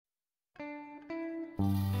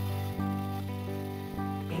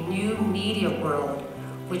A new media world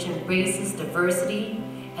which embraces diversity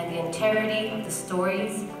and the integrity of the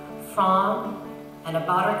stories from and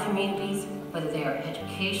about our communities, whether they are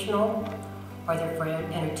educational or they're for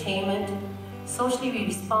entertainment, socially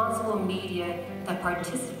responsible media that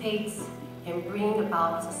participates in bringing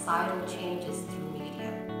about societal changes through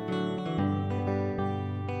media.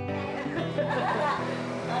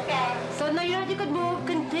 Okay. So now you could move,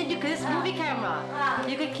 continue, because it's movie camera.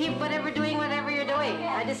 You could keep whatever you're doing.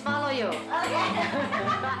 I just follow you.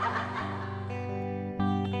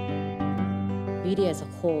 Media as a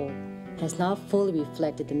whole has not fully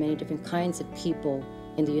reflected the many different kinds of people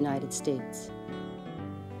in the United States.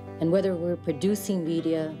 And whether we're producing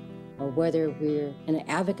media or whether we're in an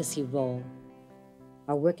advocacy role,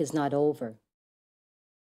 our work is not over.